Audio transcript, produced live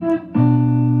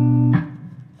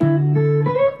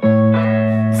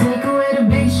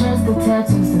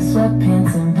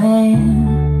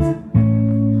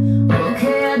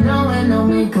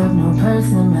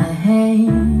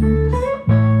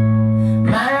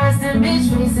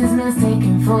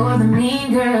for the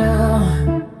mean girl.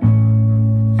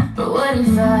 But what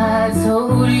if I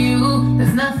told you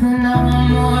there's nothing I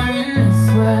want more in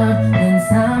this world than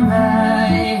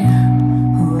somebody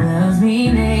who loves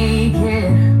me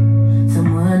naked?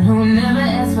 Someone who never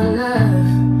asks for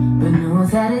love but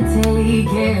knows how to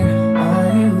take it.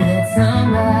 Are you that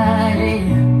somebody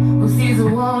who sees a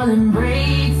wall and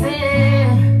breaks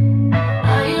it?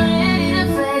 Are you ready to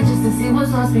fight just to see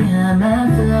what's lost behind my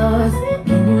flaws?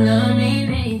 Can you love me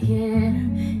naked?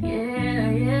 Yeah,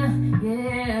 yeah,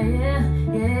 yeah, yeah,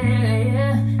 yeah,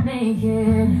 yeah,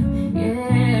 naked.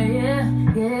 Yeah, yeah,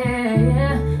 yeah,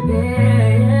 yeah,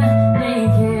 yeah, yeah,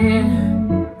 naked.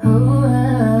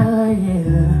 Oh,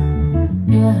 yeah,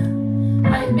 yeah.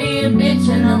 Might be a bitch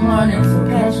in the morning, so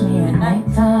catch me at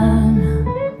nighttime.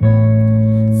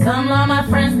 Some of my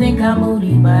friends think I'm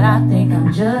moody, but I think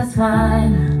I'm just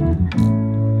fine.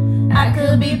 I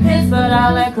could be pissed, but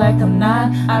I'll act like I'm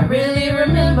not. I really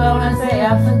remember when I say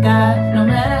I forgot. No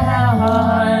matter how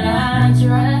hard I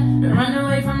try to run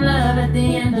away from love at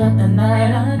the end of the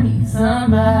night, I need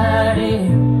somebody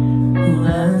who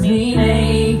loves me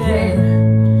naked.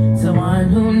 Someone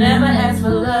who never asks for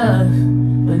love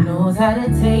but knows how to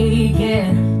take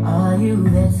it. Are you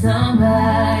that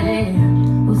somebody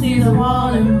who sees a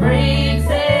wall and breaks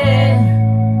it?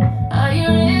 Are you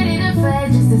ready to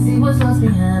fight just to see what's lost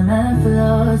behind my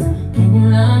flaws? Can you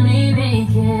love me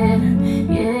naked?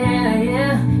 Yeah,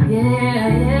 yeah,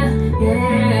 yeah, yeah,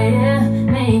 yeah, yeah,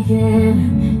 naked.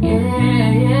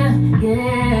 Yeah, yeah, yeah,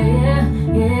 yeah,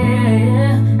 yeah,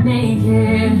 yeah,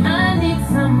 naked. I need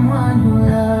someone who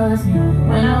loves me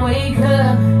when I wake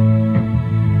up,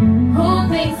 who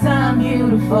thinks I'm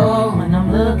beautiful when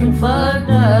I'm looking fucked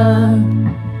up.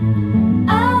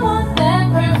 I want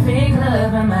that perfect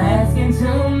love, am I asking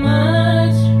too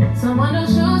much? Someone who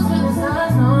shoots for the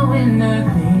stars, knowing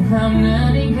nothing, I'm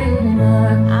not good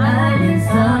enough. I need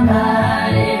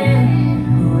somebody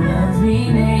who loves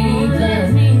me naked.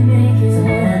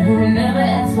 Someone who never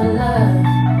asks for love,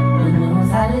 but knows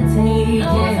how to take it.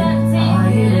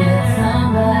 Are you that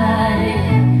somebody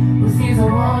who sees a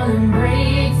wall and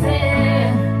breaks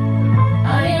it?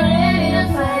 Are you ready to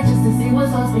fight just to see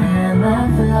what's lost behind my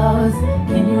flaws?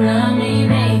 Can you love me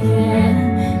naked?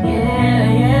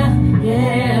 Yeah, yeah,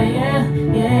 yeah, yeah,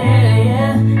 yeah,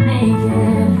 yeah,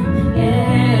 naked.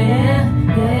 Yeah, yeah,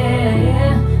 yeah,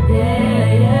 yeah,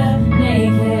 yeah, yeah,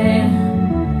 naked.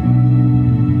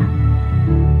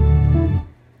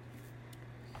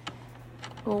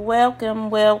 Welcome,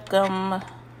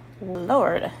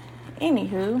 Lord.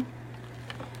 Anywho,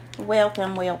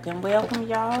 welcome,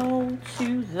 y'all,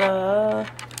 to the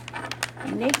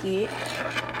Naked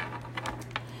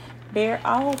Bear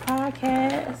All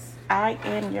podcast. I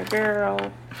am your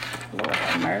girl. Lord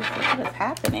have mercy, what is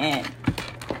happening?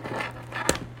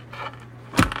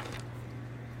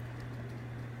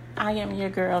 I am your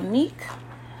girl, Neek,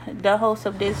 the host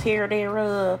of this here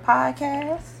thereof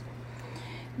podcast,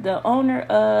 the owner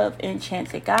of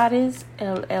Enchanted Goddess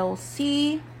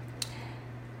LLC.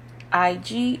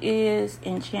 IG is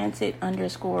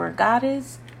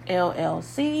enchanted_goddess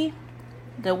LLC.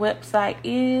 The website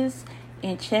is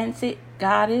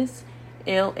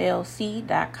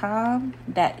enchantedgoddessllc.com.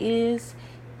 That is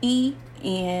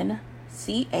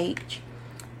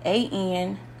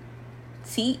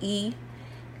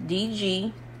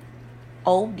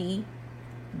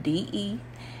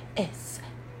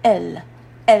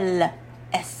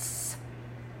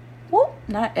Whoop,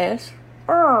 not S.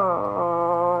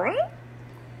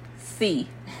 C.com.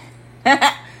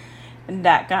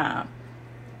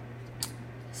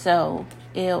 So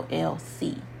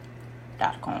LLC.com.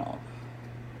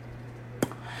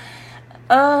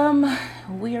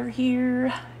 We're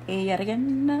here yet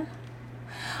again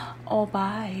all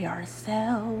by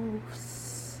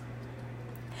ourselves.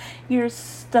 You're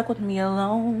stuck with me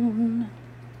alone,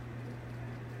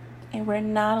 and we're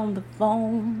not on the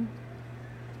phone.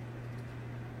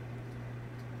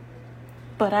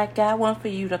 But I got one for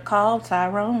you to call,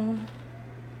 Tyrone.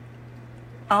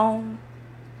 On,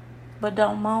 but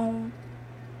don't moan.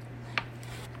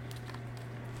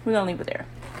 We're gonna leave it there.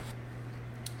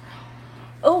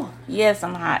 Oh, yes,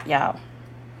 I'm hot, y'all.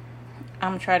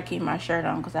 I'm gonna try to keep my shirt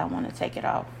on because I want to take it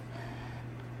off.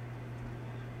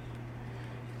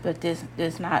 But this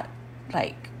not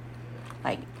like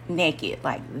naked,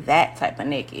 like that type of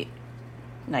naked.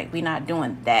 Like, we're not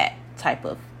doing that type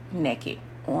of naked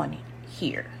on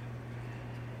here.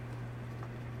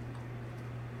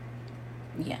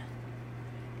 Yeah.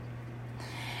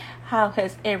 How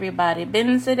has everybody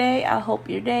been today? I hope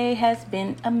your day has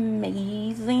been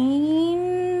amazing.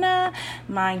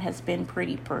 Mine has been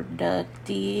pretty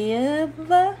productive.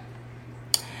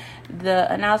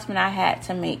 the announcement I had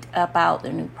to make about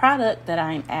the new product that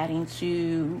I'm adding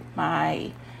to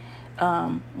my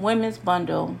women's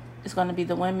bundle is going to be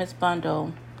the women's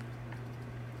bundle,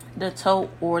 the tote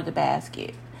or the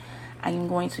basket. I am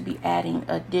going to be adding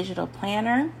a digital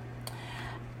planner.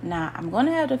 Now, I'm going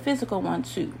to have the physical one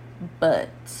too, but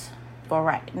for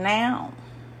right now,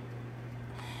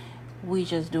 we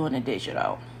just doing the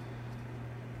digital.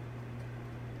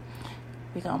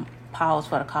 We're going to pause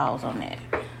for the calls on that.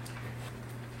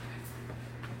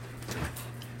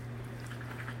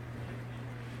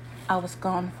 I was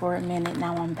gone for a minute,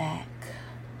 now I'm back.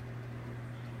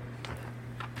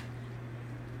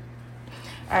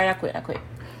 Alright, I quit.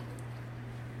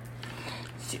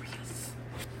 Serious.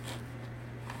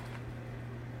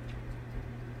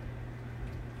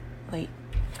 Wait,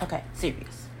 okay,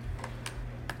 serious.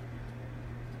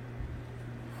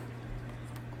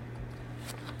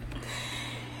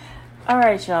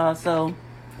 Alright, y'all, so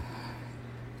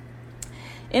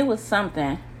it was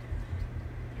something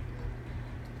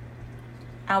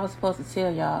I was supposed to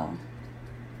tell y'all.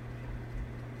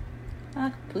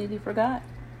 I completely forgot.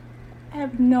 I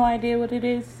have no idea what it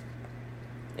is.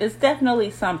 It's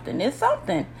definitely something. It's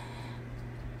something.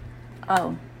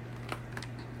 Oh.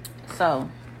 So.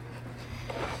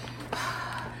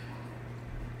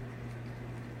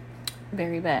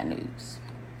 Very bad news.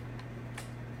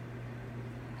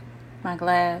 My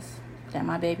glass that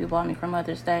my baby bought me for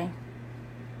Mother's Day.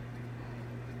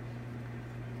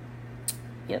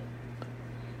 Yep.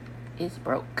 It's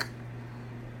broke.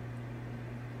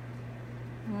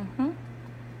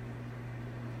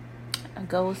 A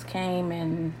ghost came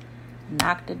and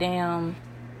knocked the damn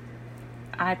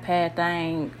iPad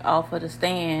thing off of the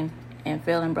stand and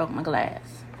fell and broke my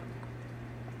glass.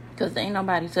 Because ain't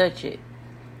nobody touch it.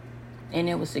 And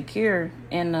it was secure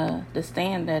in the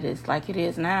stand that is like it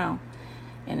is now.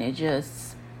 And it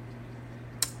just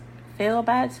fell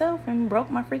by itself and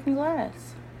broke my freaking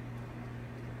glass.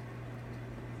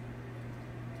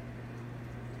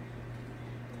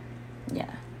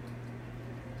 Yeah.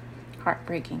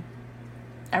 Heartbreaking.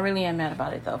 I really am mad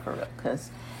about it though, for real, because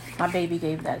my baby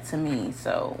gave that to me,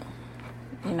 so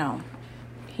you know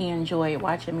he enjoyed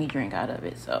watching me drink out of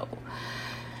it, so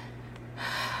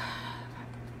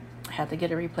I have to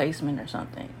get a replacement or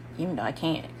something, even though I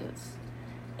can't, because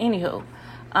anywho,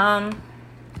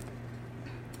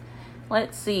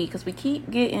 let's see, because we keep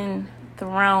getting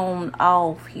thrown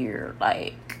off here,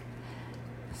 like,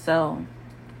 so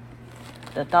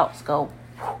the thoughts go.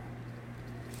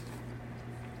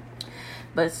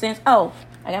 But since, I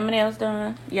got my nails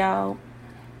done, y'all.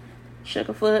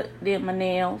 Sugarfoot did my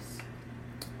nails.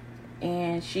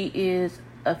 And she is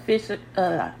official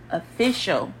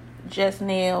Just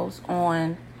Nails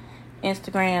on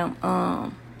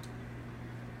Instagram.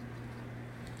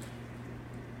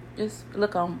 Just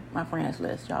look on my friends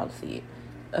list, y'all, to see it.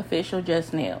 Official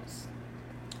Just Nails.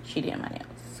 She did my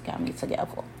nails. Got me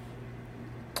together.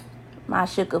 My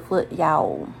Sugarfoot,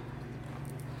 y'all.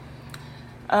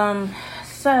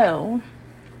 So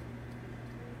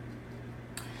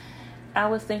I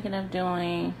was thinking of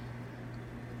doing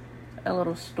a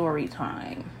little story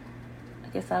time. I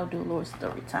guess I'll do a little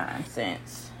story time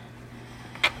since,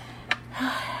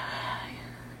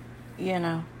 you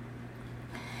know,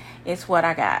 it's what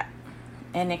I got.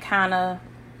 And it kind of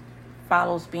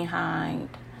follows behind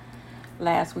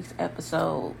last week's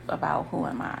episode about who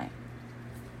am I.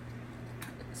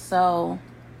 So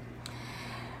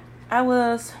I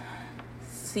was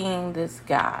seeing this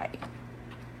guy.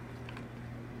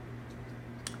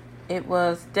 It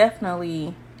was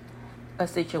definitely a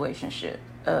situationship.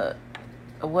 A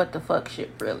what the fuck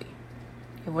shit, really.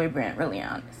 If we're being really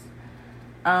honest.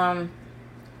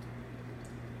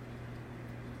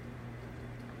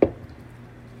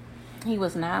 He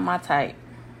was not my type.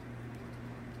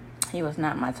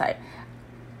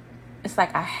 It's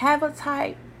like I have a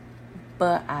type,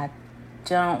 but I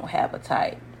don't have a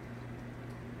type.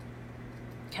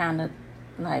 Kind of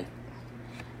like,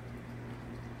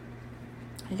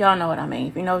 y'all know what I mean.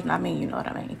 If you know what I mean, you know what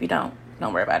I mean. If you don't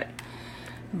worry about it.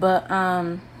 But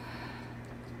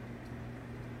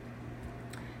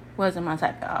wasn't my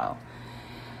type at all.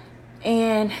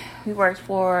 And we worked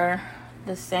for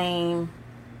the same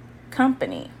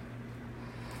company.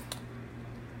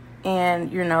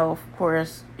 And you know, of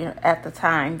course, you know, at the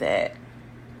time that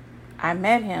I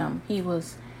met him, he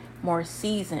was more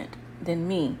seasoned than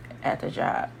me at the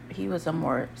job. He was a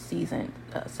more seasoned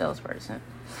salesperson,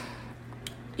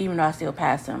 even though I still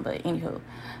passed him. But anywho,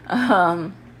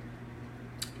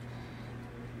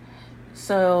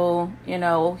 so you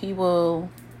know, he will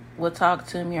talk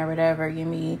to me or whatever, give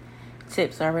me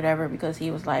tips or whatever, because he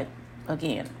was like,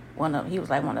 again, he was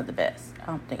like one of the best. I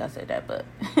don't think I said that, but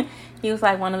he was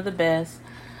like one of the best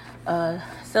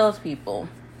salespeople.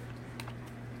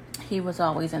 He was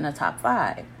always in the top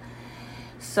 5.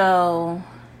 So,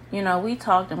 you know, we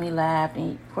talked and we laughed,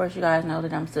 and of course you guys know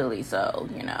that I'm silly, so,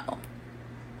 you know,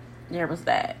 there was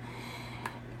that.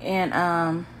 And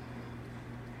I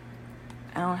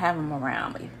don't have him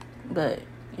around me, but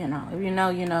you know, if you know,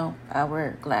 you know, I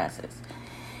wear glasses.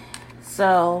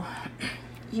 So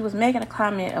he was making a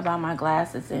comment about my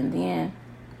glasses, and then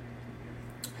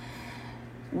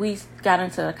we got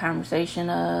into a conversation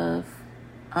of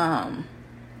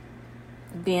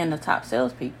being the top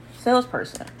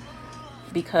salesperson,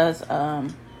 because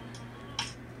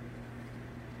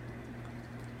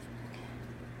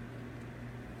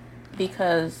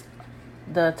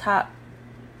the top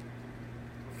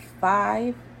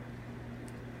 5,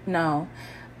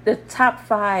 the top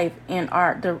 5 in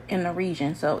the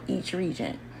region, so each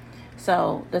region,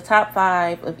 so the top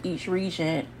 5 of each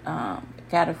region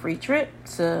got a free trip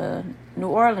to New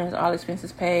Orleans, all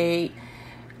expenses paid,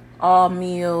 all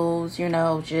meals, you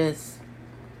know, just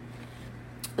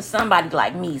somebody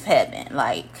like me's heaven.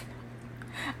 Like,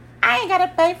 I ain't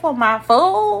gotta pay for my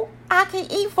food, I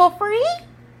can eat for free.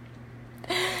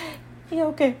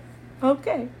 Yeah,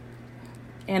 okay.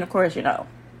 And of course, you know,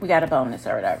 we got a bonus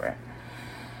or whatever.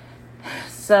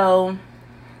 So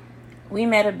we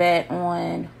made a bet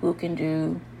on who can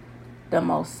do the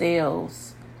most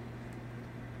sales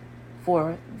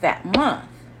for that month.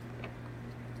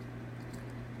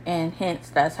 And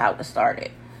hence, that's how it started.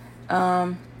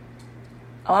 I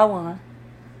won.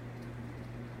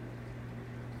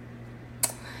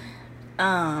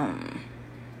 And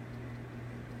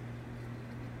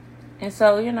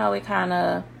so, you know, it kind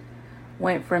of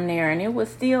went from there, and it was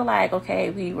still like, okay,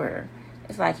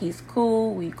 it's like he's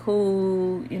cool, we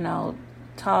cool, you know,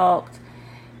 talked.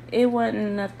 It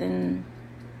wasn't nothing,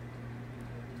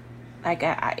 like,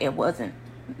 it wasn't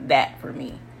that for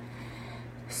me.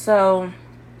 So,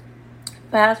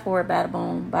 fast forward, bada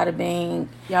boom, bada bing,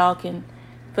 y'all can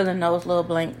fill in those little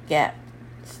blank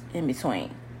gaps in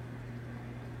between.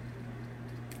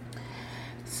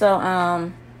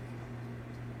 So,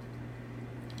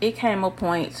 it came a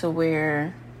point to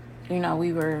where, you know,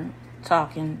 we were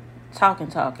talking,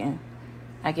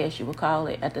 I guess you would call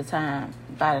it at the time,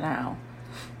 by now.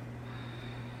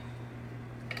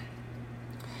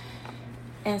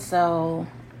 And so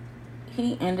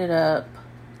he ended up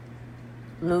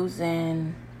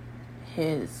losing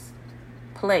his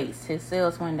place. His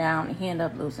sales went down, and he ended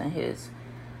up losing his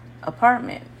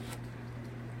apartment.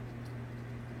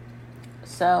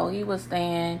 So he was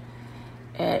staying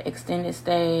at extended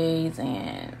stays,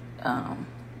 and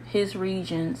his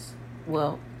regions,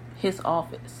 well, his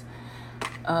office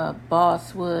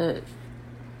boss would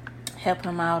help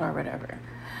him out or whatever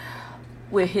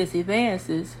with his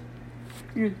advances.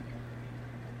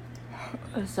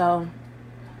 So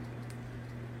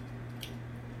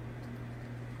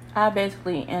I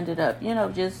basically ended up, you know,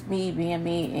 just me being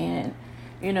me, and,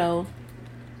 you know,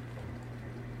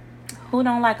 who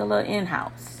don't like a little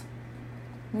in-house,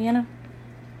 you know?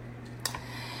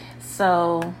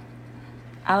 So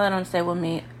I let him stay with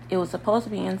me. It was supposed to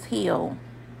be until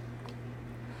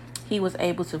he was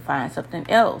able to find something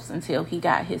else, until he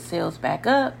got his sales back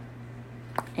up,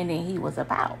 and then he was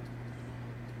about.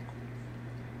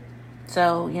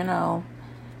 So, you know,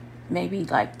 maybe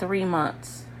like 3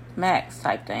 months max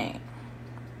type thing.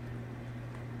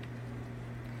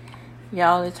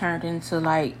 Y'all, it turned into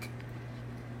like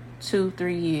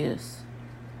 2-3 years.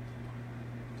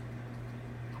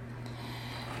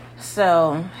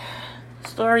 So,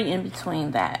 story in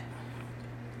between that.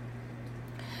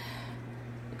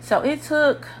 So it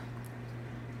took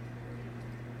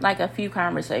like a few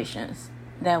conversations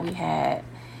that we had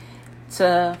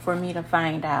for me to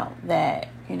find out that,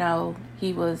 you know,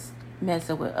 he was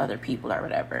messing with other people or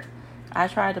whatever. I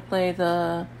tried to play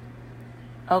the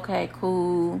okay,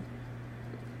 cool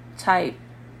type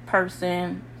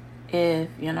person. If,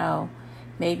 you know,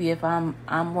 maybe if I'm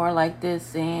more like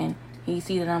this and he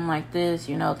see that I'm like this,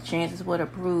 you know, the chances would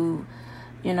approve,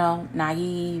 you know,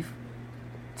 naive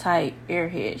type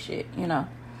airhead shit, you know.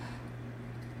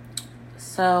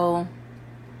 So,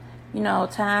 you know,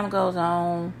 time goes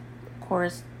on. Of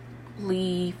course,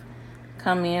 leave,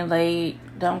 come in late,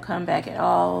 don't come back at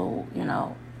all, you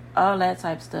know, all that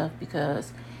type of stuff,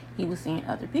 because he was seeing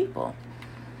other people.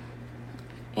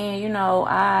 And, you know,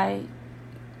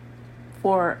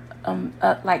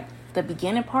 like the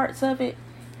beginning parts of it,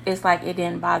 it's like it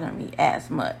didn't bother me as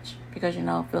much, because, you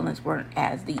know, feelings weren't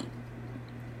as deep.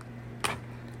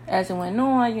 As it went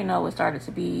on, you know, it started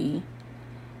to be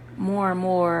more and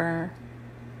more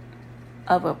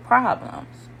of a problem.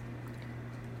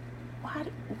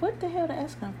 What the hell did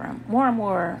S come from? More and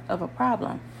more of a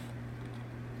problem.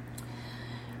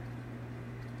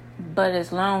 But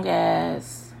as long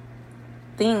as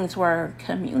things were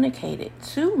communicated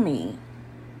to me,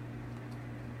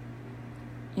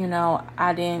 you know,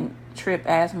 I didn't trip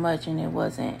as much and it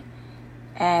wasn't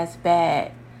as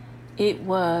bad. It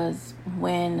was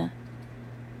when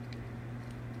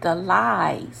the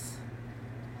lies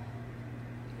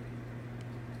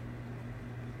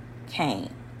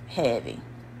came heavy.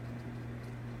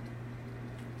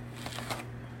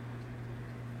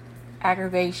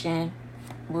 Aggravation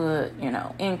would, you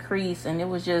know, increase, and it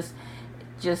was just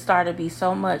started to be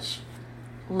so much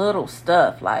little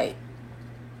stuff, like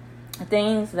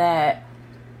things that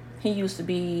he used to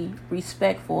be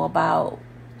respectful about.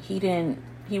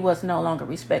 He was no longer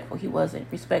respectful. He wasn't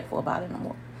respectful about it no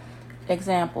more.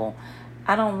 Example,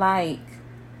 I don't like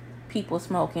people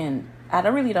smoking.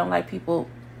 Really don't like people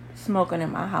smoking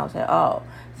in my house at all.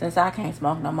 Since I can't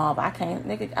smoke no more, but I can't,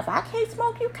 nigga, if I can't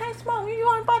smoke, you can't smoke.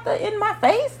 You ain't about to in my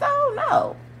face though?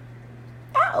 No.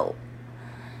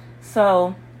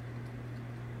 So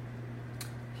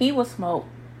he would smoke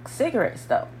cigarettes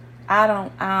though. I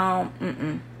don't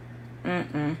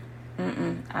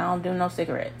do no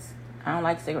cigarettes. I don't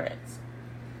like cigarettes.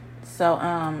 So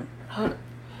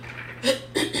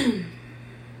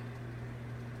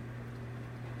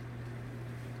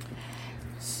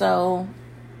so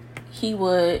he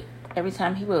would, every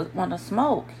time he would want to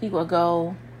smoke, he would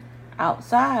go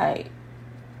outside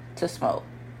to smoke.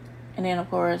 And then, of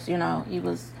course, you know, he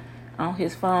was on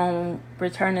his phone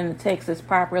returning the texts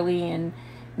properly and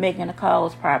making the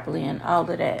calls properly and all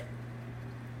of that.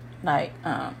 Like,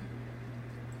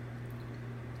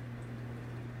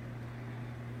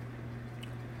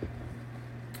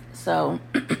 so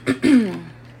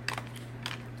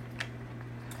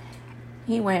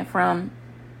he went from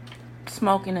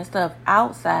smoking and stuff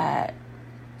outside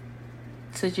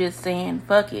to just saying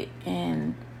fuck it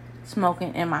and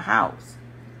smoking in my house.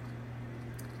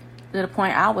 To the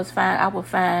point I would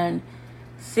find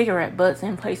cigarette butts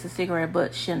in places cigarette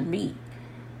butts shouldn't be.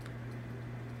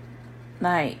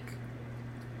 Like,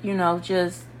 you know,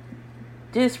 just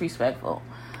disrespectful.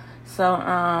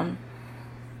 So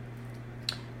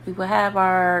we would have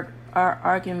our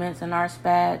arguments and our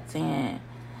spats, and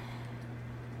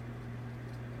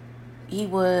he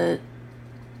would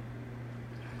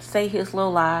say his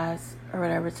little lies or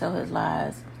whatever, tell his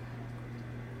lies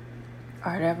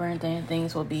or whatever, and then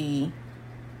things will be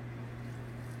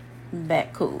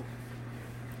back cool.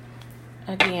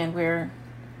 Again, we're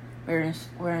in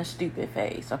stupid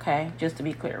phase, okay? Just to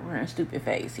be clear, we're in stupid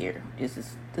phase here. This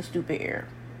is the stupid era.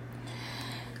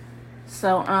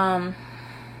 So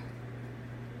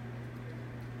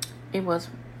it was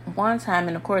one time,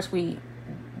 and of course we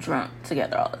drunk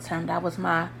together all the time. That was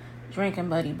my drinking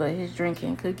buddy, but his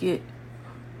drinking can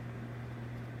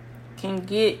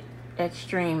get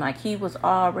extreme. Like, he was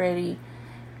already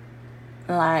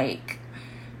like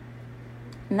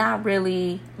not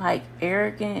really like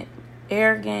arrogant,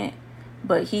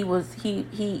 but he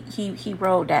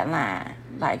rode that line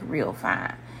like real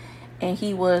fine. And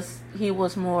he was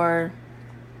more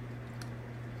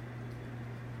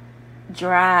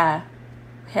dry,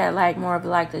 had like more of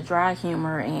like the dry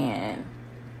humor and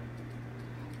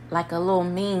like a little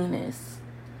meanness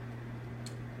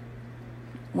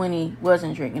when he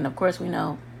wasn't drinking. Of course, we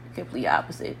know complete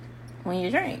opposite when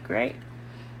you drink, right?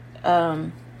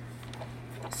 So,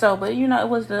 but you know, it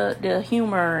was the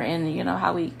humor and, you know,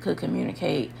 how we could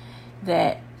communicate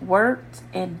that worked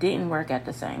and didn't work at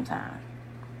the same time.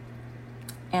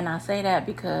 And I say that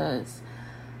because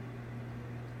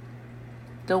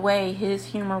the way his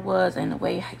humor was and the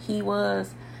way he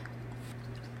was,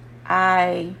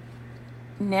 I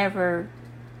never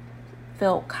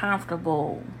felt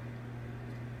comfortable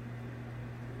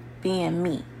being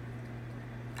me.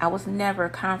 I was never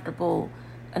comfortable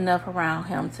enough around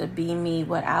him to be me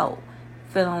without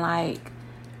feeling like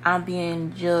I'm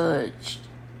being judged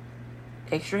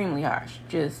extremely harsh.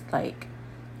 Just like,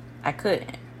 I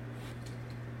couldn't.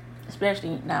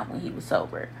 Especially not when he was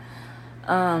sober.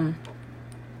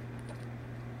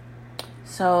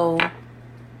 So,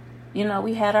 you know,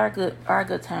 we had our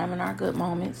good time and our good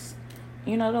moments.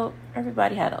 You know,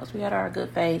 everybody had those. We had our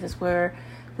good phases where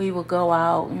we would go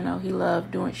out. You know, he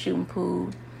loved shooting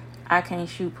pool. I can't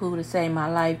shoot pool to save my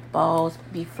life. Balls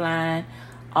be flying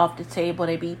off the table.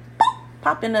 They be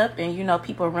popping up, and, you know,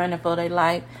 people running for their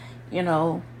life. You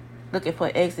know, looking for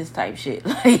exits type shit.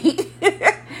 Like,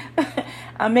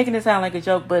 I'm making it sound like a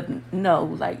joke, but no,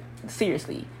 like,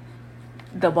 seriously,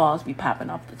 the balls be popping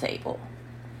off the table.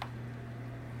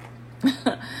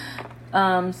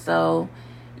 So,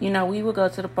 we would go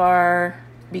to the bar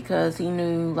because he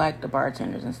knew like the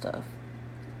bartenders and stuff.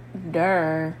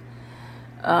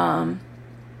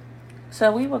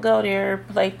 So we would go there,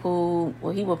 play pool.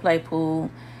 Well, he would play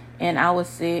pool, and I would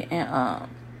sit and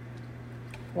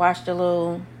watch the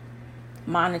little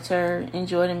monitor,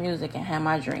 enjoy the music, and have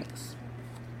my drinks.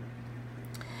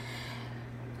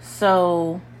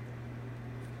 So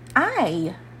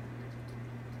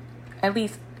at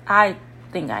least I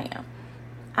think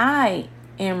I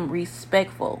am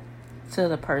respectful to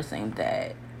the person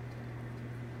that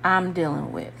I'm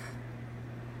dealing with.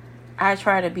 I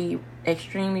try to be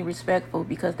extremely respectful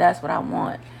because that's what I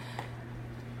want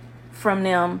from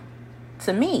them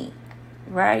to me,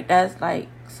 right? That's like,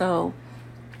 so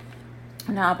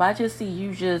now if I just see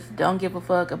you just don't give a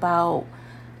fuck about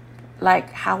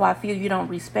like how I feel, you don't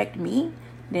respect me,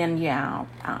 then yeah,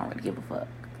 I don't really give a fuck.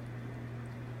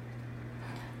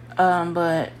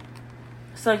 But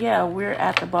so yeah, we're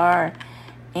at the bar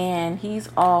and he's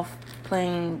off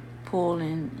playing pool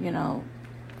and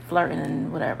flirting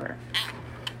and whatever.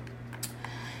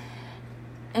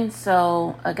 And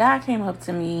so a guy came up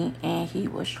to me and he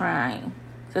was trying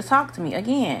to talk to me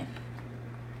again.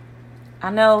 I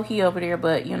know he over there,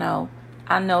 but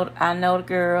I know the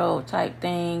girl type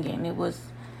thing, and it was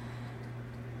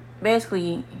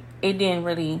basically, it didn't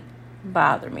really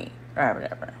bother me or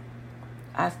whatever.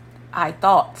 I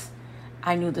thought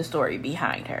I knew the story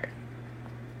behind her.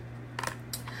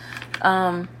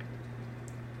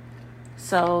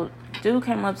 So dude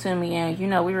came up to me and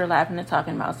we were laughing and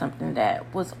talking about something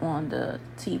that was on the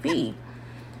TV,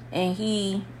 and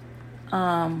he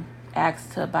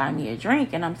asked to buy me a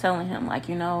drink, and I'm telling him like,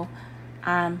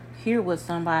 I'm here with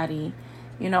somebody,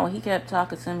 he kept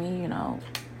talking to me,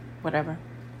 whatever,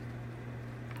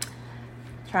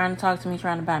 trying to talk to me,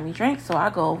 trying to buy me drinks. So I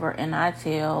go over and I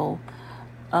tell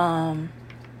the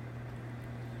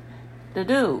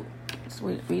dude,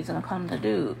 sweet reason to call him the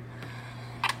dude,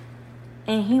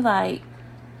 and he like,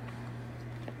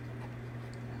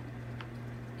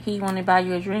 he want to buy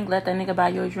you a drink, let that nigga buy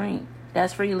you a drink.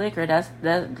 That's free liquor. That's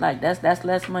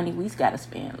less money we gotta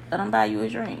spend. Let him buy you a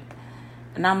drink.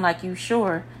 And I'm like, you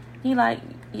sure? He like,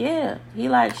 yeah. He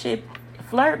like, shit,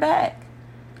 flirt back.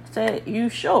 Said, you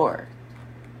sure?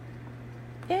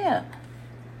 Yeah.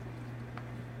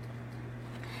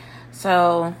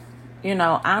 So,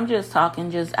 I'm just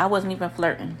talking, I wasn't even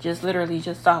flirting, just literally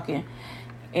just talking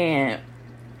and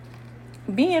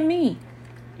being me.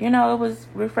 It was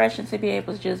refreshing to be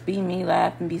able to just be me,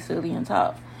 laugh and be silly and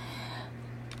talk.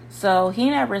 So he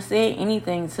never said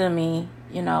anything to me,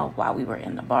 while we were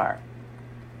in the bar.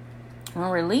 When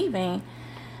we're leaving,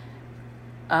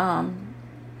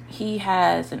 he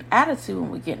has an attitude when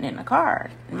we're getting in the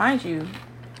car. Mind you,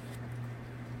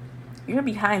 you're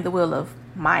behind the wheel of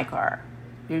my car.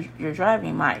 You're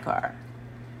driving my car.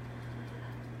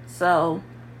 So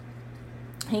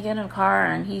he get in the car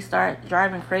and he start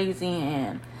driving crazy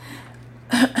and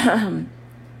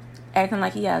acting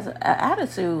like he has an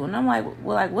attitude. And I'm like,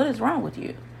 well, what is wrong with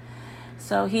you?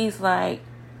 So he's like,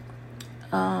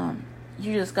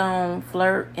 you just gonna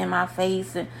flirt in my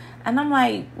face. And I'm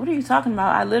like, what are you talking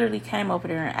about? I literally came over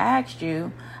there and asked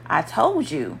you. I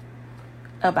told you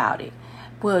about it.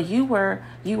 Well, you were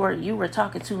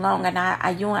talking too long, and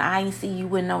I ain't see you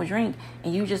with no drink,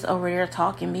 and you just over there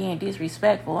talking, being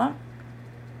disrespectful.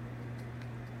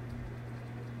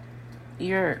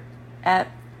 You're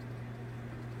at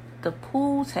the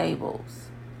pool tables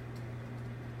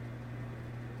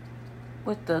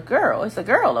with the girl. It's a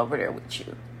girl over there with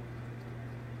you.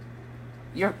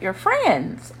 Your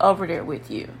friends over there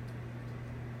with you.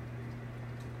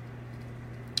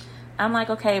 I'm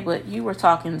like, okay, but you were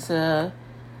talking to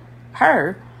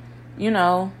her,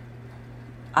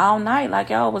 all night. Like,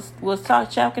 y'all was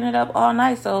chalking it up all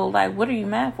night. So, like, what are you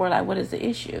mad for? Like, what is the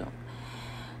issue?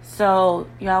 So,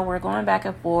 y'all were going back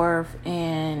and forth.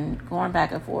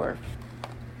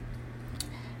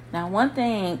 Now, one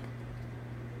thing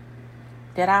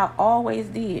that I always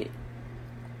did,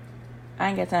 I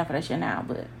ain't got time for that shit now,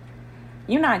 but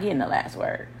you're not getting the last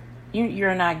word.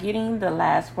 You're not getting the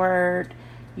last word.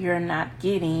 You're not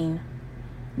getting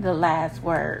the last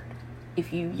word.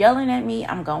 If you yelling at me,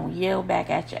 I'm going to yell back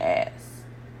at your ass.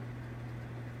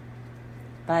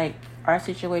 Like, our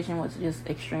situation was just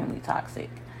extremely toxic.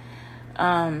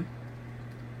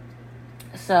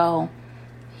 So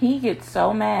he gets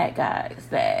so mad, guys,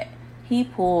 that he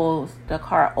pulls the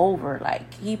car over.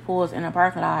 Like, he pulls in the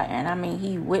parking lot, and I mean,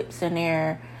 he whips in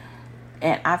there,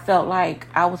 and I felt like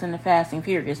I was in the Fast and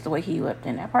Furious the way he whipped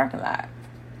in that parking lot.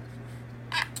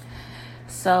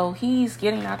 So he's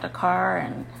getting out the car,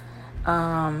 and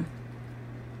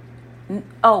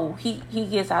Oh, he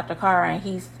gets out the car and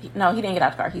no, he didn't get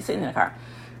out the car. He's sitting in the car.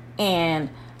 And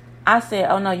I said,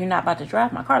 oh, no, you're not about to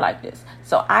drive my car like this.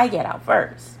 So I get out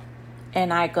first.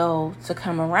 And I go to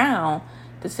come around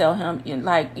to tell him,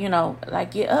 like,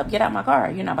 get up, get out my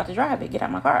car. You're not about to drive it. Get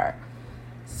out my car.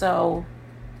 So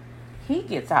he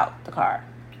gets out the car.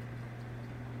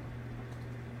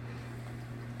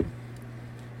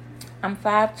 I'm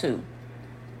 5'2".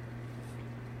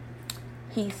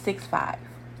 He's 6'5".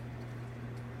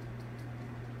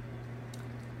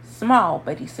 Small,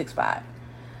 but he's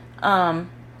 6'5".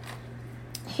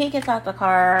 He gets out the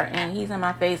car and he's in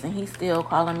my face and he's still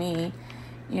calling me,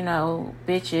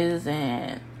 bitches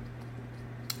and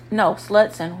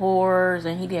sluts and whores.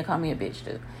 And he did call me a bitch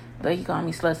too, but he called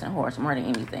me sluts and whores more than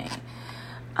anything.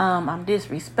 I'm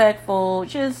disrespectful,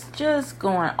 just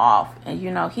going off.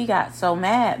 And he got so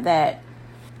mad that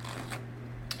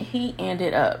he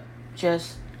ended up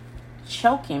just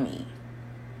choking me.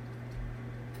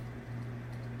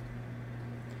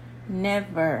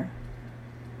 Never,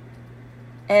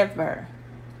 ever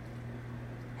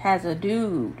has a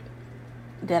dude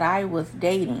that I was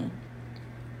dating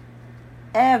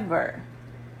ever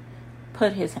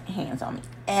put his hands on me.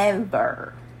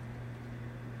 Ever.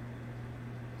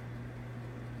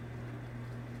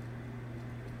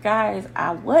 Guys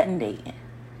I wasn't dating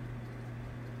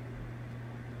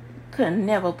could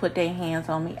never put their hands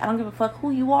on me. I don't give a fuck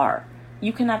who you are.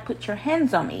 You cannot put your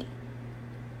hands on me.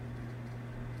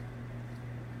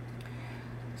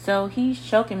 So he's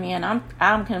choking me and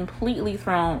I'm completely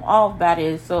thrown off by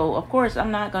this. So of course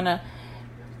I'm not gonna.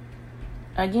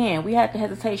 Again, we had the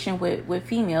hesitation with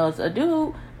females. A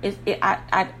dude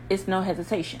it's no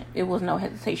hesitation. It was no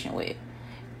hesitation with.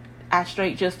 I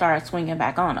straight just started swinging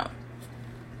back on him.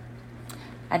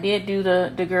 I did do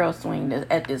the girl swing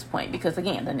at this point because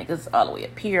again the nigga's all the way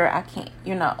up here. I can't.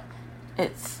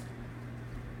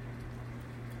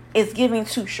 It's giving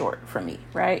too short for me,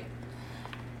 right?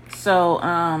 So,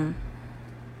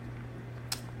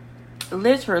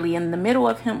 literally in the middle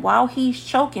of him, while he's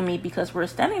choking me, because we're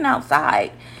standing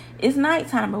outside, it's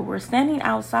nighttime, but we're standing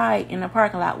outside in the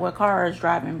parking lot where cars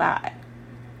driving by.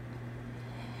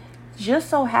 Just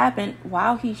so happened,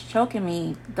 while he's choking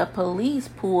me, the police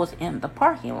pulls in the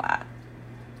parking lot.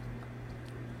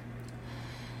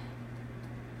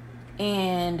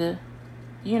 And,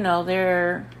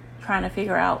 they're trying to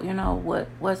figure out,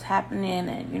 what's happening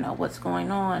and, what's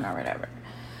going on or whatever.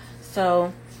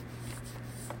 So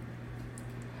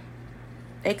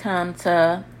they come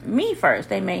to me first.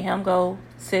 They made him go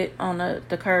sit on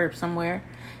the curb somewhere,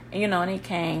 and, and he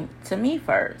came to me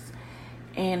first.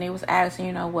 And they was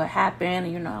asking, what happened.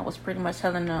 And, I was pretty much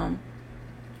telling them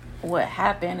what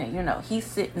happened. And, he's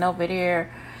sitting over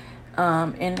there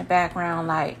in the background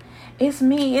like, it's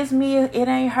me, it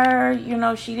ain't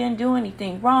her, she didn't do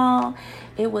anything wrong.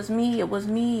 It was me.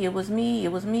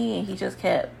 And he just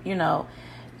kept,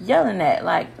 yelling at,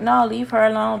 like, no, leave her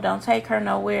alone. Don't take her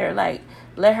nowhere. Like,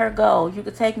 let her go. You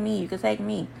could take me.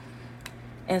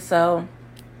 And so,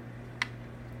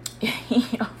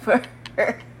 he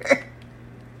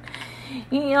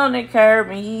on the curb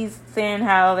and he's saying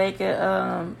how they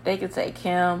could take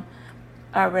him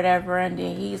or whatever, and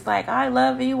then he's like, I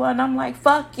love you, and I'm like,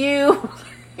 fuck you.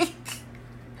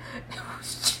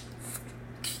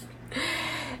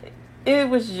 It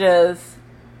was just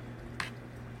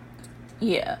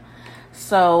yeah.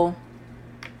 So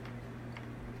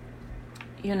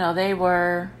they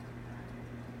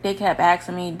kept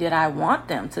asking me, did I want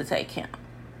them to take him?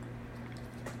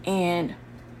 And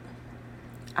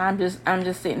I'm just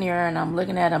sitting here and I'm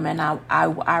looking at him, and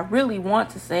I really want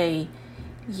to say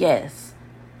yes.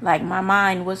 Like, my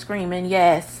mind was screaming,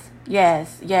 yes,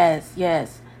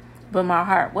 but my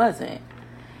heart wasn't.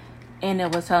 And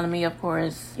it was telling me, of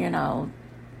course,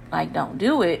 like, don't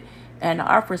do it. And the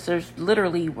officers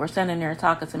literally were standing there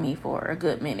talking to me for a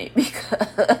good minute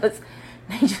because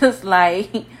they just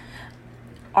like,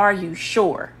 are you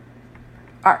sure?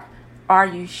 Are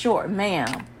you sure,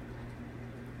 ma'am?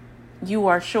 You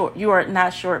are short. You are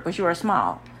not short, but you are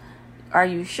small. Are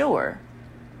you sure?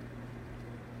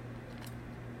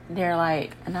 They're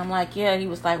like, and I'm like, yeah. He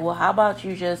was like, well, how about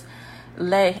you just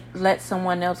let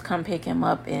someone else come pick him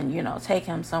up and, take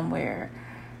him somewhere,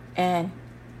 and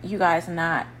you guys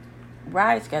not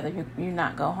ride together. You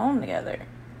not go home together.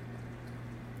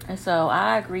 And so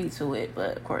I agreed to it,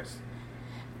 but of course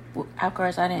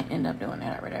I didn't end up doing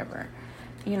that or whatever.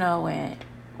 And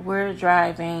we're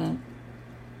driving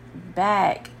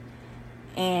back,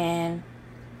 and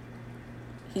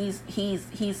he's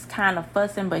kind of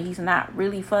fussing, but he's not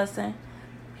really fussing.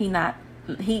 He not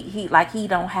he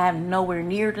don't have nowhere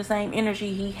near the same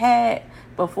energy he had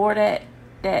before that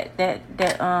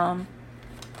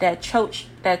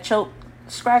choke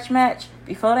scratch match.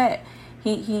 Before that,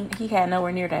 he had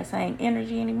nowhere near that same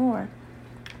energy anymore.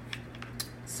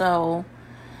 So,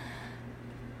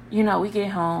 we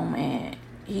get home and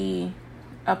he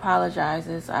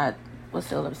apologizes. I was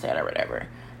still upset or whatever.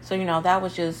 So, that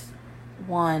was just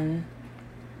one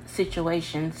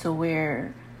situation to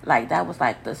where, like, that was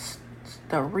like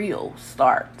the real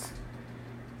start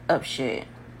of shit.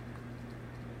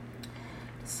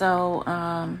 So,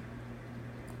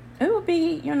 it would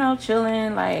be,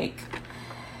 chilling, like,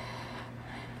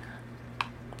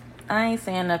 I ain't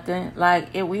saying nothing. Like,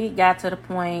 if we got to the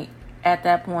point, at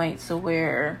that point, to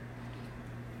where,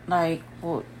 like,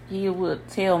 well, he would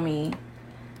tell me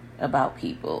about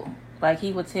people. Like,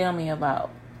 he would tell me about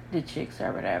the chicks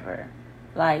or whatever.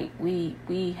 Like, we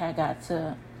had got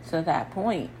to that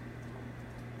point.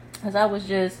 Because I was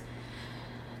just,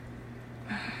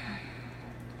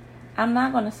 I'm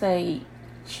not going to say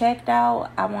checked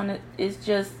out. It's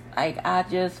just, like, I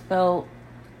just felt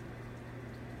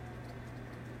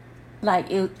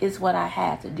like it's what I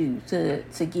had to do to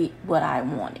get what I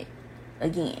wanted.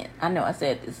 Again, I know I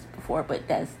said this before, but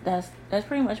that's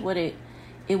pretty much what it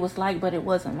was like, but it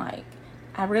wasn't like.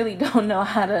 I really don't know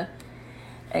how to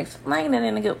explain it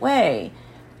in a good way.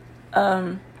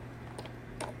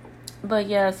 But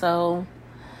yeah, so,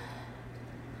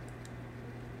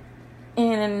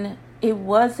 and it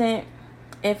wasn't,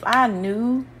 if I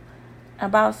knew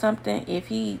about something, if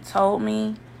he told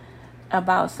me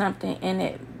about something in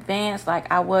advance,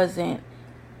 like, I wasn't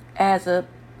as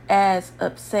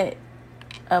upset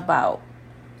about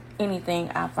anything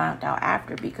I found out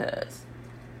after, because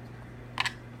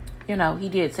he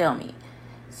did tell me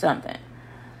something.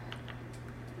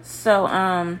 So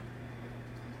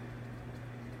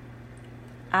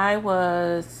I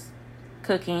was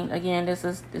cooking again. This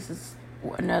is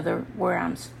another where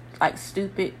I'm like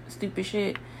stupid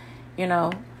shit,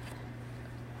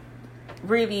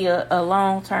 really a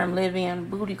long-term living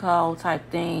booty call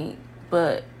type thing,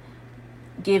 but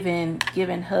given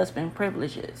husband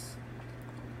privileges.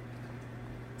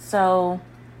 So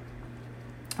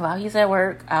while he's at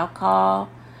work, I'll call.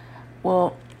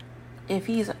 Well, if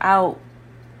he's out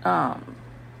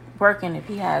working, if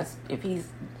he's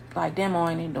like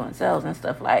demoing and doing sales and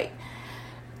stuff, like,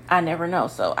 I never know.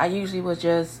 So I usually would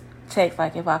just text,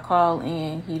 like, if I call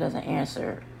and he doesn't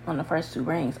answer on the first 2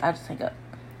 rings, I just hang up.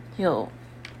 He'll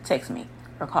text me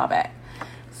or call back.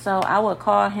 So I would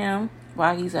call him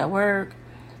while he's at work.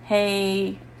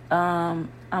 Hey, I'm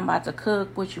about to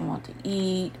cook. What you want to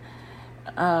eat?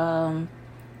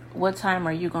 What time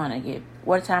are you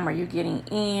getting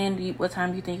in? What time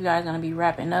do you think you guys are going to be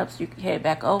wrapping up so you can head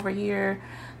back over here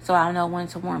so I know when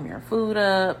to warm your food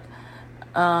up?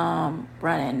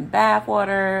 Running bath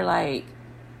water, like,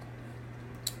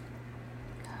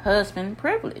 husband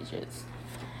privileges.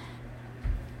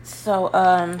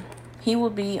 So he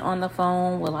would be on the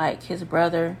phone with, like, his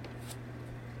brother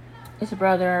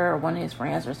or one of his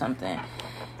friends or something,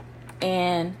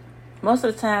 and most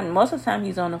of the time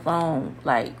he's on the phone,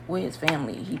 like, with his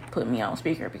family. He put me on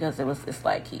speaker because it's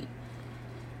like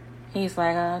he's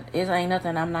like, it ain't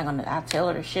nothing, I'll tell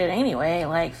her the shit anyway,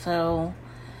 like, so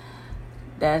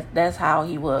that's how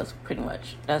he was, pretty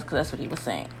much. That's what he was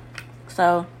saying.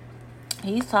 So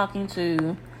he's talking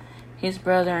to his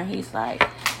brother, and he's like,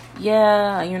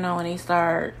 yeah, and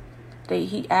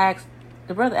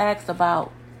the brother asked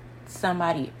about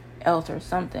somebody else or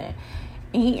something,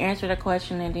 and he answered a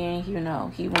question, and then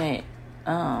he went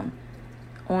on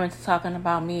to talking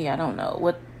about me. I don't know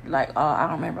what, like, I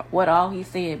don't remember what all he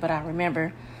said, but I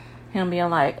remember him being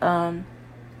like,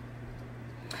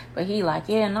 but he like,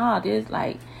 yeah, no, this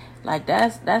like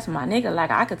that's my nigga.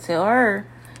 Like, I could tell her,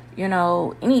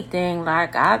 anything.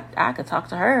 Like, I could talk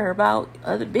to her about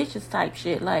other bitches type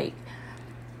shit. Like,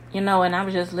 and I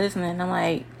was just listening. I'm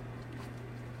like,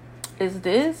 is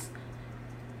this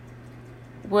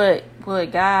what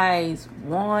guys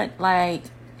want? Like,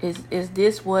 is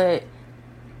this what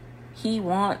he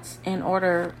wants in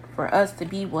order for us to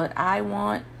be what I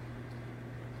want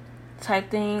type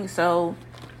thing? So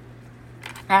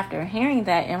after hearing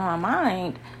that, in my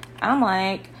mind, I'm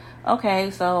like, okay,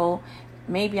 so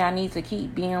maybe I need to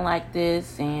keep being like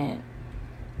this and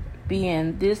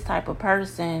being this type of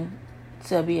person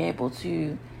to be able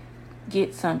to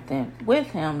get something with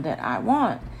him that I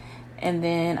want. And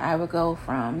then I would go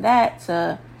from that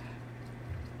to,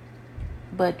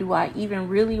 but do I even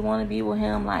really want to be with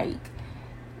him? Like,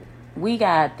 we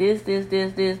got this.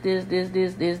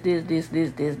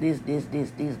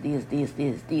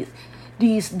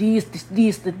 these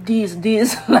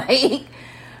like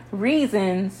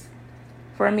reasons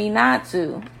for me not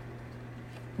to.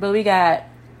 But we got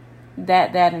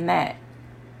that, and that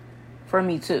for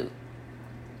me too.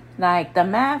 Like, the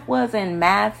math wasn't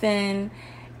mathing,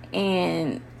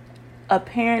 and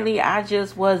apparently I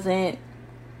just wasn't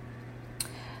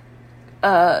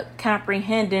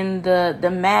comprehending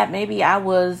the math. Maybe I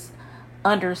was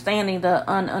understanding the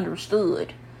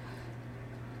ununderstood.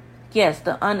 Yes,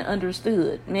 the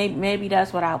ununderstood. Maybe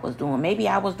that's what I was doing. Maybe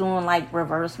I was doing like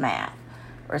reverse math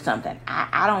or something.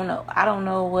 I don't know. I don't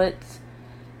know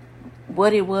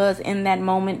what it was in that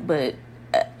moment, but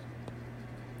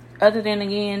other than,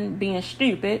 again, being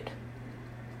stupid,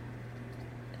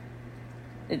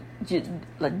 just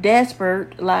like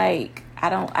desperate, like I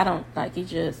don't like it.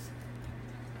 Just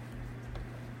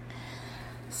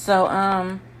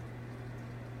so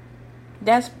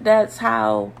that's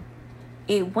how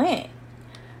it went.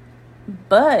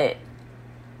 But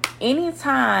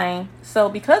anytime, so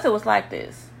because it was like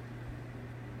this,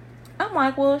 I'm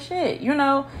like, well, shit,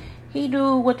 he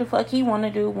do what the fuck he want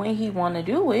to do when he want to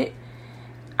do it.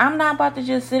 I'm not about to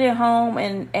just sit at home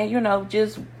and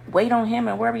just wait on him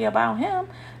and worry about him.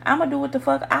 I'm going to do what the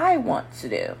fuck I want to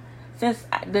do. Since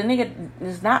the nigga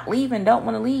is not leaving, don't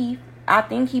want to leave, I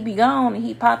think he be gone, and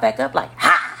he pop back up like,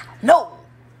 ha, no,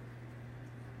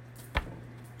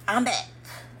 I'm back.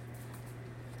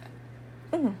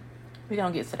 We're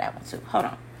going to get to that one too. Hold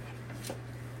on.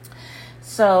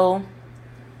 So,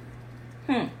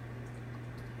 and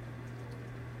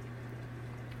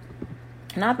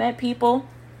I met people.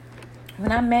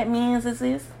 When I met men,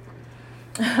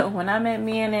 when I met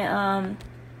men and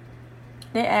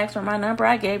they asked for my number,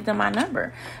 I gave them my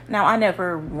number. Now, I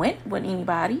never went with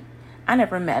anybody. I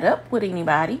never met up with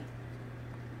anybody.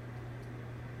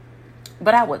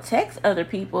 But I would text other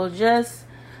people just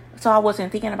so I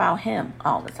wasn't thinking about him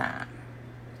all the time.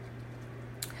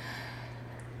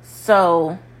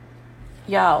 So,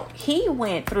 y'all, he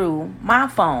went through my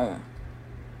phone.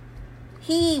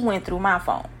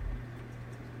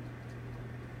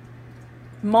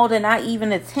 More than I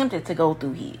even attempted to go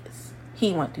through his.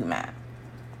 He went through mine.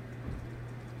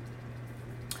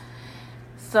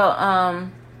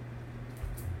 So,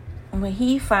 when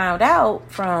he found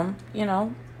out from,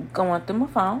 going through my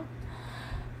phone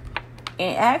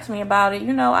and asked me about it,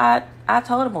 I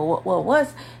told him, well, what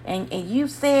was, and you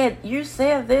said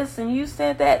this and you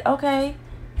said that. Okay.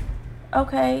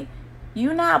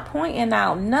 You not pointing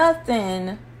out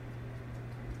nothing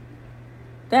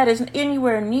that is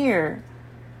anywhere near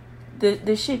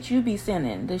the shit you be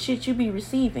sending, the shit you be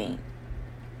receiving.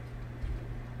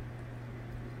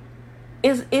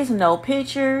 It's no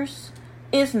pictures,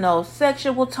 it's no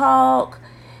sexual talk,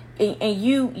 and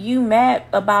you mad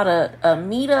about a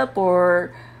meetup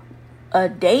or a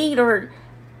date or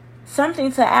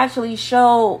something to actually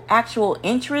show actual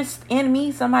interest in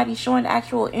me, somebody showing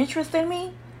actual interest in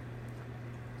me.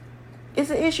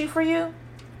 Is an issue for you?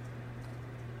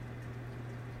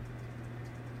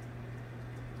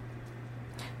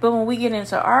 But when we get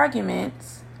into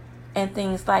arguments and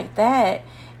things like that,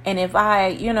 and if I,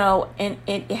 and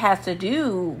it has to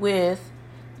do with,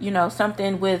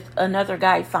 something with another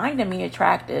guy finding me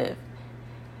attractive,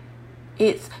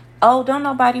 it's, oh, don't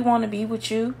nobody want to be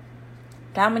with you.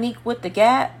 Dominique with the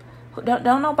Gap, don't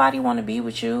nobody want to be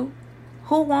with you.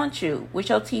 Who wants you with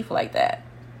your teeth like that?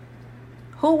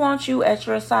 Who wants you at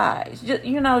your size?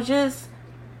 Just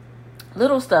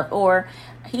little stuff. Or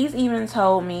he's even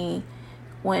told me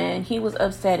when he was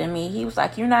upset at me, he was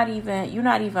like, you're not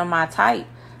even my type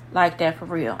like that for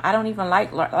real. I don't even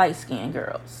like light-skinned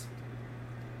girls.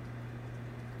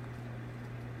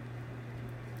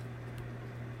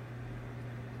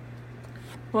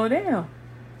 Well, damn.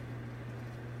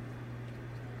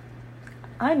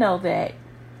 I know that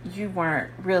you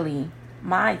weren't really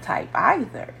my type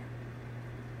either.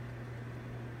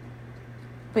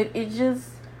 But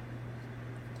it's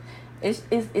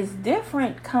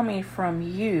different coming from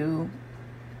you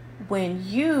when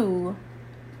you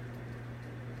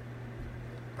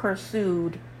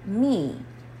pursued me.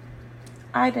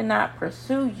 I did not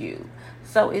pursue you.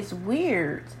 So it's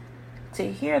weird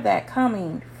to hear that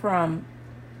coming from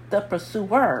the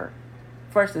pursuer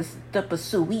versus the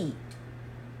pursuee.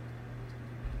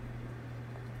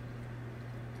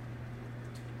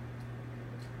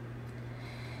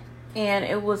 And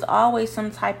it was always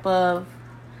some type of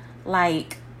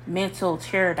like mental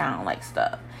tear down like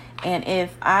stuff. And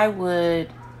if I would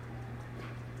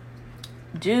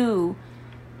do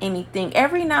anything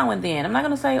every now and then, I'm not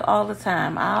gonna say all the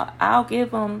time, I'll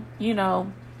give them,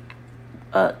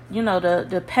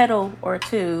 the pedal or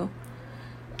two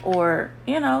Or,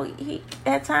 he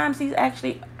at times he's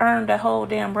actually earned a whole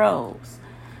damn rose.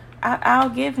 I'll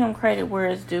give him credit where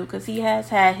it's due, because he has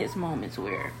had his moments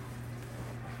where,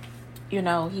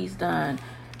 he's done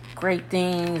great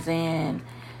things, and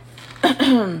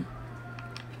I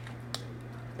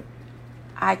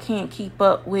can't keep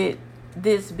up with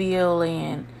this bill,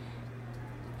 and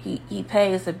he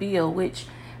pays a bill, which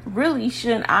really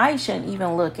I shouldn't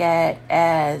even look at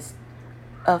as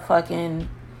a fucking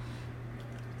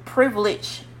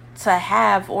privilege to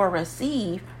have or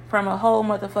receive from a whole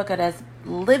motherfucker that's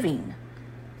living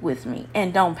with me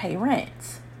and don't pay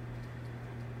rent.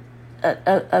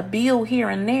 A bill here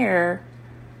and there,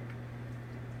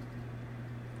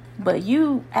 but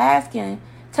you telling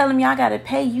me I gotta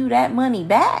pay you that money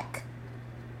back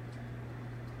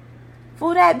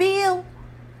for that bill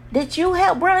that you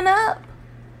helped run up,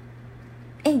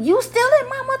 and you still at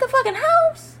my motherfucking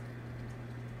house?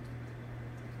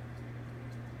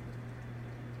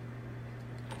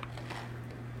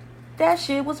 That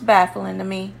shit was baffling to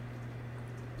me.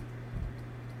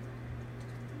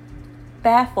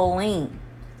 Baffling.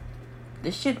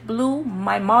 The shit blew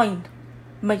my mind.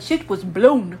 My shit was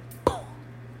blown.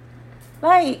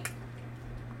 Like,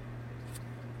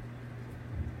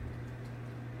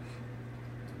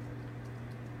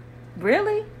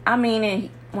 really? I mean,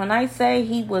 and when I say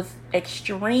he was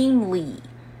extremely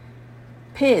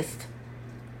pissed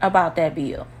about that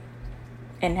bill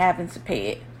and having to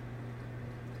pay it,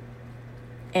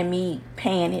 and me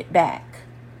paying it back.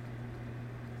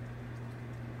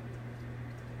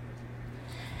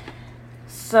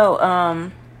 So,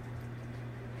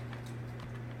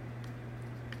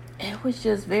 it was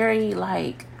just very,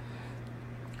 like,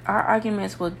 our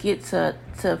arguments would get to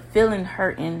feeling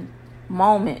hurting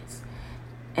moments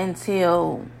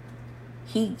until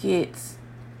he gets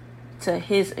to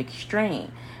his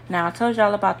extreme. Now, I told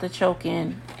y'all about the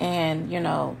choking and,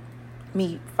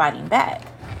 me fighting back.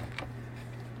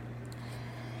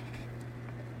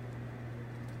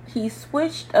 He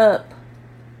switched up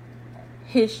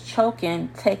his choking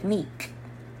technique.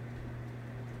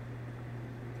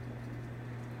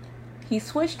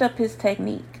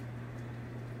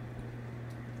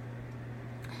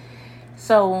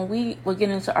 So when we would get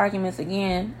into arguments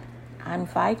again, I'm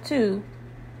 5'2",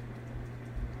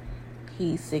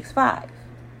 he's 6'5".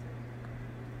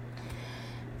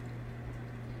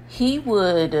 He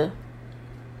would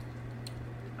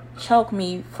choke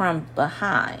me from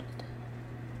behind.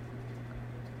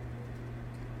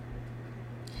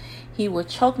 He would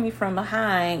choke me from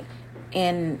behind,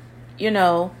 and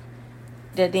that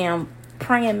damn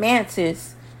praying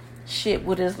mantis shit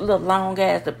with his little long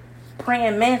ass, the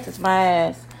praying mantis my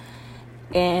ass,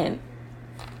 and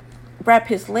wrap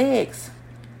his legs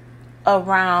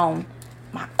around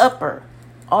my upper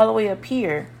all the way up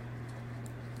here,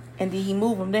 and then he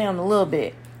moved them down a little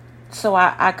bit so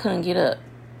I couldn't get up.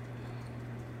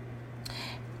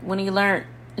 When he learned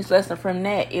his lesson from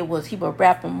that, he would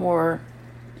wrap them more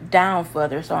down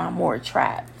further, so I'm more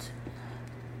trapped.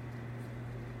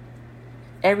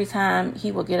 Every time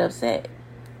he would get upset,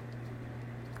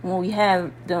 when we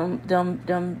have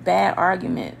them bad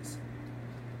arguments,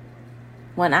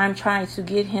 when I'm trying to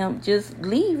get him, just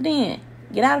leave then,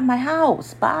 get out of my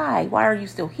house, bye, why are you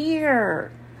still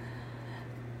here?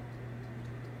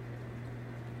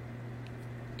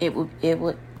 It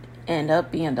would end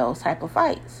up being those type of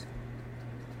fights.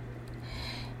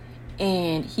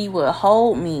 And he would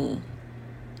hold me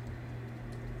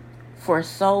for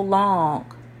so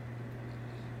long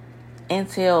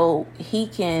until he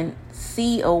can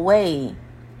see a way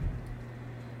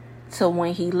to,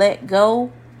 when he let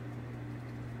go,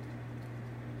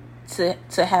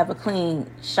 to have a clean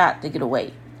shot to get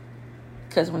away.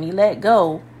 Because when he let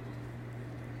go,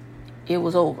 it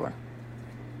was over.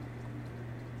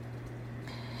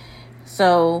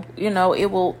 So, it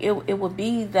will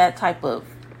be that type of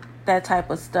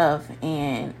stuff.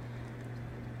 And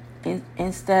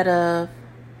instead of,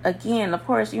 again, of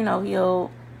course,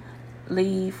 he'll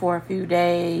leave for a few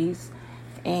days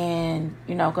and,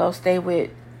 go stay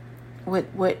with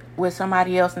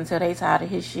somebody else until they tired of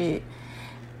his shit.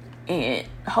 And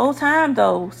the whole time,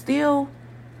 though, still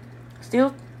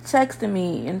texting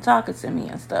me and talking to me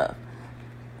and stuff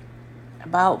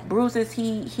about bruises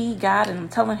he got, and I'm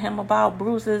telling him about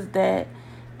bruises that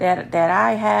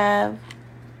I have.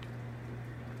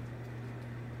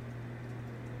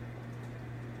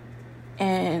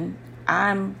 And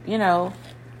I'm, I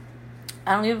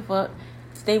don't give a fuck.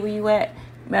 Stay where you at.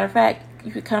 Matter of fact,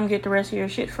 you could come get the rest of your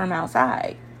shit from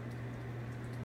outside.